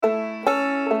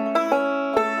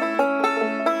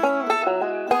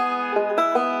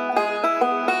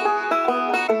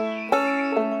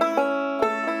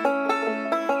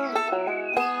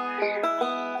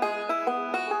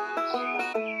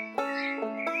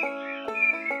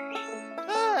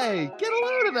Hey, get a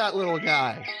load of that little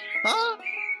guy. Huh?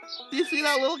 Do you see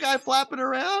that little guy flapping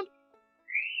around?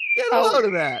 Get a Oh, load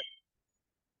of that.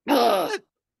 ugh. That-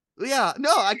 Yeah,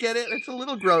 no, I get it. It's a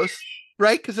little gross,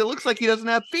 right? Because it looks like he doesn't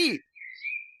have feet.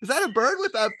 Is that a bird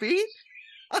without feet?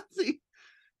 Does he,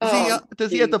 Oh,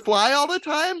 does he have geez. to fly all the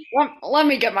time? Let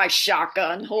me get my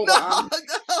shotgun. Hold No, on.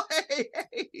 no,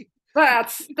 hey.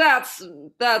 That's that's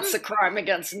that's a crime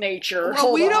against nature. Well,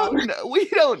 Hold we on. don't know. We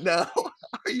don't know.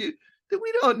 Are you?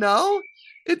 We don't know.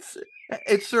 It's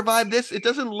it survived this. It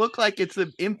doesn't look like it's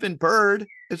an infant bird.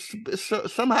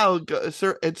 Somehow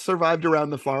it survived around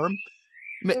the farm.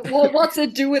 Well, what's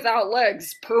it do without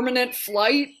legs? Permanent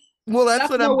flight? Well, that's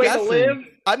That's what no I'm way to live.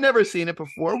 guessing. I've never seen it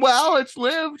before. Well, it's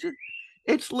lived.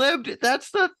 It's lived.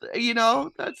 That's the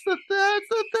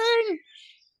thing.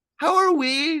 How are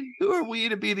we? Who are we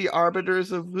to be the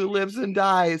arbiters of who lives and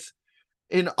dies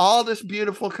in all this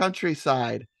beautiful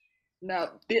countryside? No,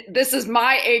 this is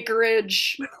my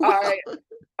acreage.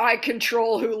 I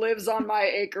control who lives on my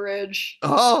acreage.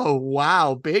 Oh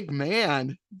wow, big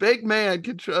man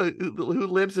control who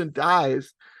lives and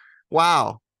dies.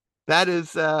 Wow, that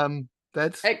is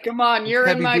that's Hey, come on, you're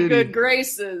in heavy my good duty.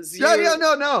 graces. Yeah, You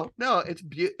yeah, no.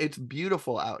 It's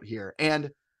beautiful out here,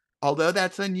 and although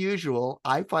that's unusual,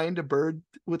 I find a bird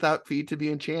without feet to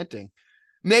be enchanting.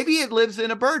 Maybe it lives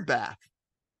in a bird bath.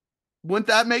 Wouldn't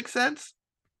that make sense?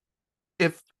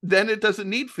 If then it doesn't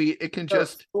need feet, it can so it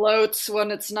just floats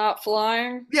when it's not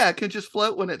flying. yeah, it can just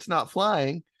float when it's not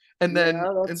flying, and then Yeah,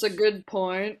 and that's a good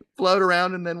point. float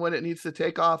around, and then when it needs to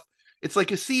take off, it's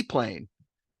like a seaplane,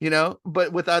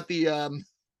 but without the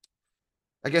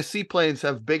I guess seaplanes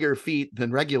have bigger feet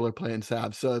than regular planes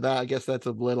have, so that I guess that's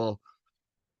a little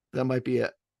that might be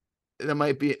a that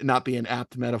might be not be an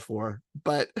apt metaphor,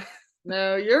 but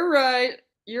No, you're right.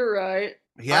 You're right.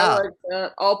 I yeah, like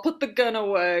that. I'll put the gun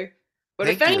away. But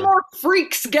if thank any you. more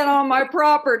freaks get on my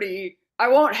property, I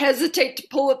won't hesitate to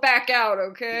pull it back out,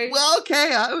 okay? Well,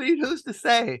 okay, I mean, who's to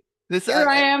say this? Here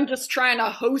I am just trying to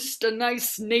host a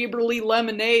nice neighborly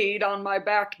lemonade on my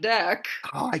back deck.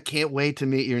 Oh, I can't wait to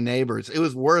meet your neighbors. It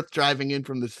was worth driving in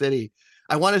from the city.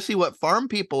 I want to see what farm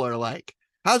people are like.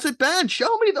 How's it been?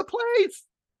 Show me the place.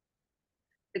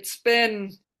 It's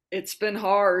been it's been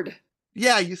hard.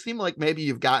 Yeah, you seem like maybe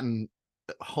you've gotten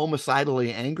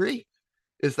homicidally angry.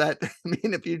 Is that, I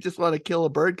mean, if you just want to kill a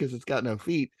bird because it's got no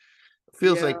feet, it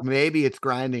feels Yeah, like maybe it's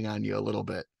grinding on you a little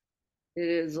bit. it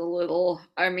is a little.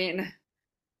 I mean,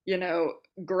 you know,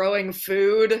 growing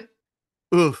food.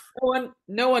 Oof.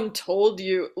 No one told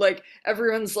you. Like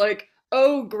everyone's like,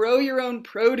 "Oh, grow your own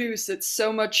produce. It's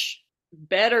so much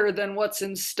better than what's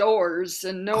in stores."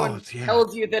 And no Oh, one yeah.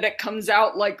 tells you that it comes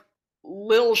out like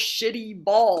little shitty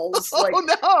balls. Oh,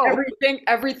 Like no.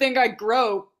 everything I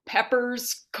grow,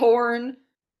 peppers, corn,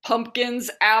 pumpkins,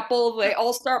 apple, they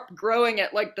all start growing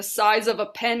at like the size of a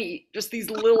penny. Just these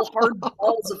little hard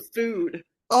balls of food.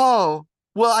 Oh,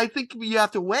 well, I think you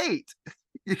have to wait.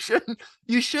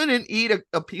 You shouldn't eat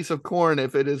a piece of corn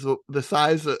if it is the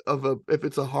size of if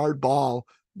it's a hard ball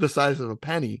the size of a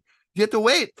penny. You have to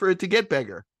wait for it to get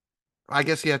bigger. I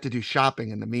guess you have to do shopping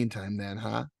in the meantime then,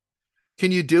 huh?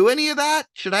 Can you do any of that?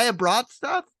 Should I have brought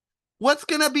stuff? What's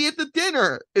gonna be at the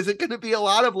dinner? Is it gonna be a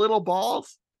lot of little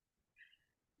balls?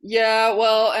 Yeah,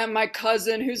 well, and my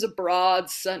cousin who's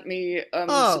abroad sent me some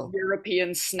Oh,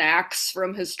 European snacks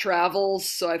from his travels,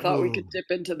 so I thought we ooh. could dip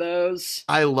into those.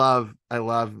 I love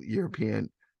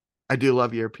European. I do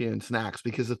love European snacks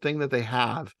because the thing that they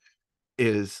have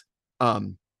is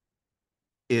um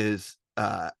is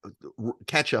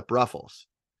ketchup ruffles.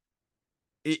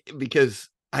 Because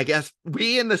I guess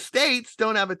we in the States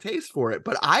don't have a taste for it,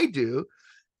 but I do.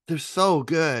 They're so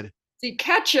good. See,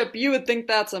 ketchup, you would think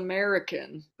that's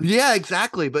American. Yeah,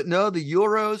 exactly. But no, the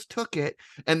Euros took it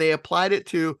and they applied it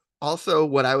to also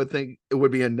what I would think it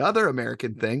would be another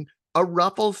American thing, a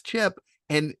Ruffles chip.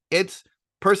 And it's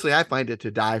personally, I find it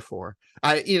to die for.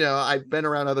 I've been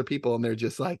around other people and they're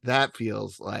just like, that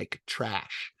feels like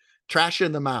trash. Trash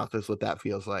in the mouth is what that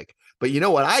feels like. But you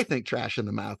know what I think trash in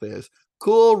the mouth is?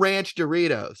 Cool Ranch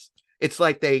Doritos. It's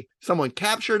like someone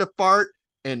captured a fart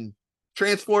and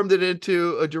transformed it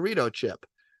into a Dorito chip.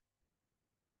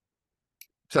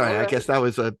 All Sorry, I right. guess that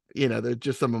was they're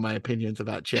just some of my opinions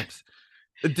about chips.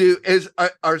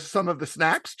 Are some of the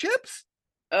snacks chips?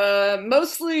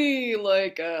 Mostly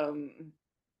like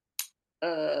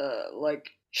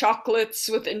chocolates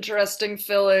with interesting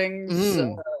fillings.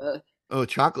 Mm. Oh,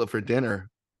 chocolate for dinner.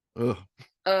 Oh,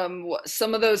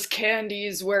 Some of those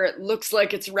candies where it looks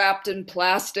like it's wrapped in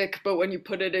plastic, but when you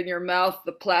put it in your mouth,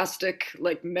 the plastic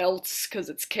like melts because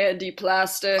it's candy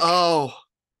plastic. oh.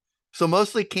 So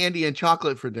mostly candy and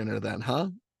chocolate for dinner then, huh?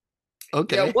 Yeah,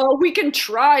 Okay. well, we can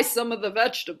try some of the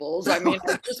vegetables. I mean,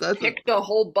 I just That's picked a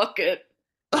whole bucket.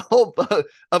 a whole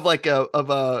of like a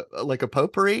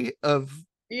potpourri of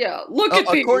Yeah, look at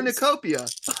a these. cornucopia.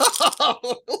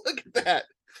 Oh, look at that.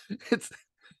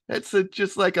 It's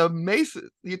just like a mason.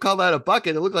 You call that a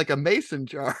bucket? It looked like a mason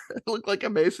jar. It looked like a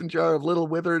mason jar of little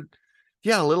withered,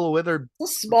 yeah, little withered A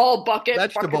small bucket.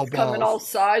 vegetable Buckets come in all balls.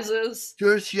 sizes.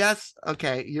 Yours, yes.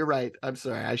 Okay, you're right. I'm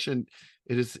sorry. I shouldn't.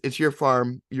 It's your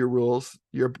farm, your rules,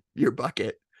 your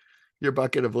bucket, your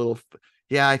bucket of little.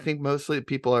 Yeah, I think mostly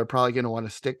people are probably going to want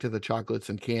to stick to the chocolates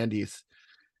and candies.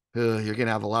 Ugh, you're going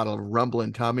to have a lot of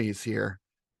rumbling tummies here.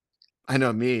 I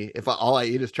know me. If all I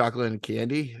eat is chocolate and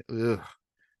candy, ugh,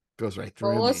 goes right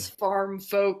through Well, me. us farm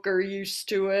folk are used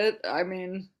to it. I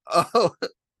mean, Oh,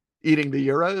 eating the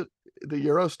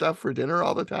Euro stuff for dinner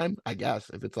all the time. I guess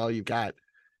if it's all you got,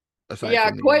 aside yeah,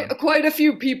 from the quite a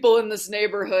few people in this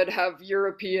neighborhood have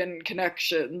European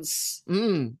connections.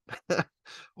 mm,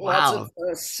 Lots of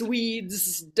wow.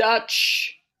 Swedes,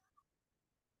 Dutch,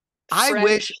 I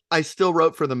wish French. I still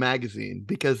wrote for the magazine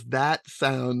because that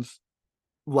sounds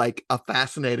like a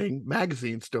fascinating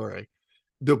magazine story.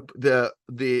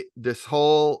 This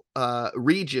whole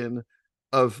region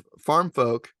of farm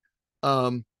folk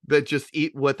that just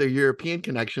eat what their European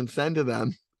connections send to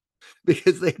them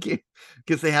because they can't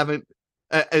because they haven't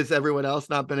as everyone else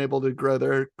not been able to grow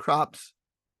their crops,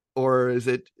 or is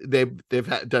it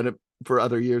done it for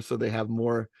other years so they have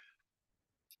more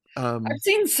I've um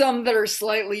seen some that are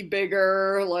slightly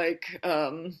bigger, like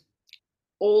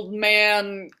Old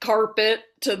Man Carpet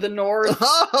to the north.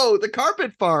 oh, the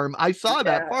carpet farm. I saw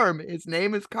that Yeah, farm. His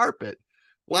name is Carpet.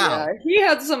 yeah. Wow, He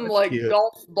had some that's like cute.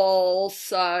 golf ball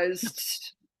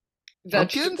sized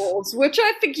Pumpkins. vegetables, which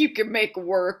I think you could make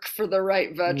work for the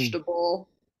right Mm. vegetable.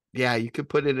 Yeah, you could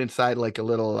put it inside like a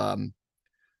little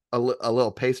a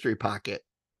little pastry pocket.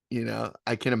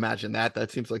 I can imagine that.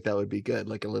 That seems like that would be good,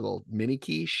 like a little mini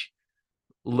quiche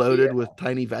loaded Yeah. with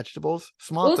tiny vegetables.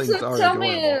 Small Well, things so are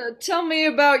adorable. tell me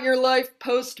about your life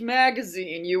post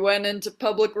magazine. You went into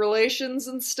public relations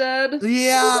instead? Sold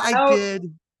Yeah, I out?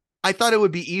 did. I thought it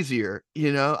would be easier.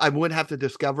 I wouldn't have to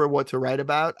discover what to write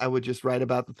about. I would just write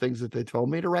about the things that they told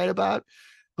me to write about.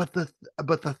 But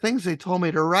the things they told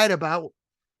me to write about,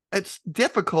 it's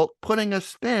difficult putting a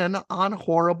spin on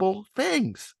horrible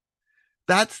things.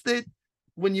 That's the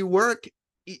when you work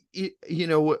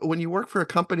when you work for a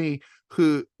company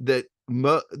who that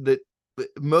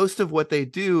most of what they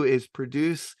do is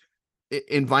produce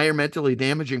environmentally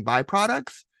damaging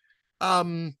byproducts.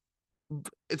 um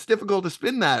it's difficult to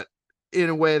spin that in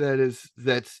a way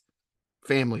that's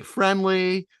family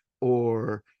friendly,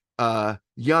 or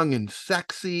young and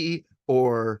sexy,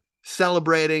 or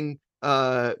celebrating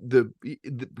the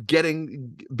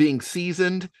getting being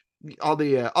seasoned, all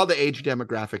the age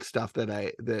demographic stuff that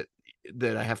I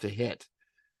have to hit.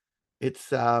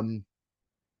 It's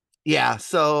yeah,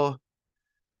 so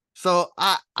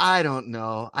I don't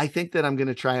know. I think that I'm going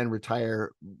to try and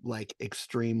retire like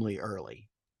extremely early,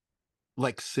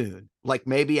 like soon, like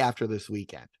maybe after this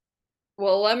weekend.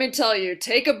 Well, let me tell you,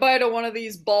 take a bite of one of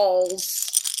these balls.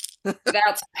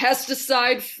 That's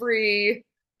pesticide free,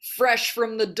 fresh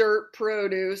from the dirt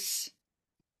produce.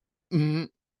 Mhm.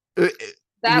 Uh, You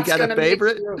That's got a gonna make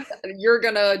favorite? you, you're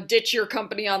gonna ditch your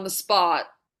company on the spot.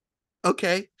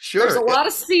 Okay, There's a sure. lot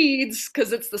of seeds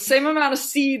because it's the same amount of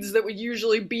seeds that would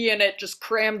usually be in it, just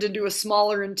crammed into a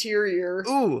smaller interior.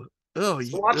 Ooh, oh,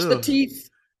 So watch the oh. teeth.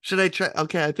 Should I try?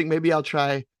 Okay, I think maybe I'll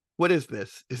try. What is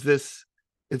this? Is this?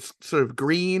 It's sort of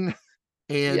green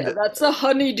Yeah, and that's a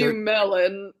honeydew dirt.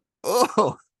 melon.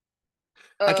 Oh,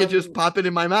 I could just Um, pop it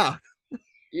in my mouth.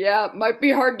 yeah, might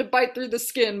be hard to bite through the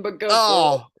skin, but go for it.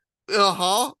 Oh, uh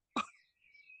huh.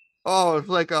 Oh, it's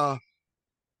like a,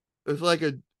 it's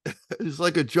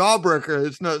like a jawbreaker.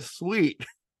 It's not sweet.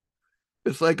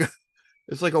 It's like a,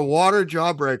 it's like a water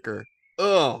jawbreaker.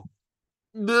 Oh,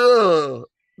 no,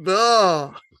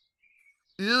 no,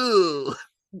 ew,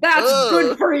 That's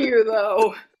good oh, for you,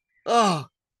 though. oh.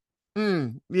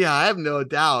 Yeah, I have no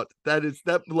doubt that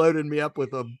loaded me up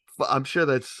with a. I'm sure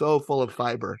that's so full of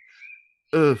fiber.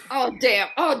 Ugh. Oh, damn.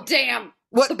 Oh, damn.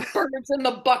 What? The bird's in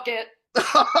the bucket. Get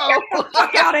Oh, the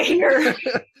fuck out of here.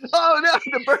 oh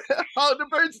no! The bird. Oh,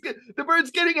 the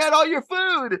bird's getting at all your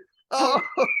food. Oh,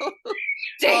 Oh,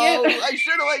 dang oh! it. I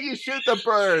should have let you shoot the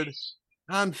bird.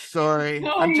 I'm sorry.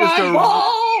 Oh, I'm just my a.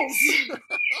 balls.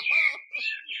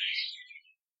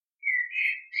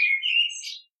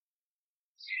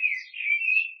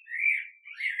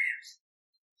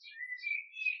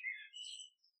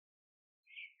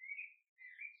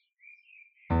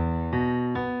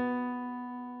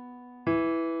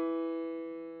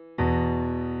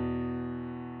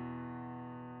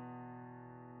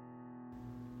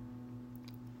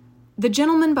 The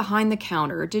gentleman behind the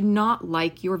counter did not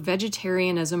like your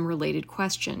vegetarianism-related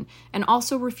question and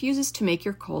also refuses to make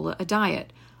your cola a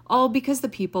diet, all because the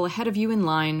people ahead of you in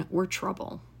line were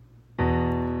trouble.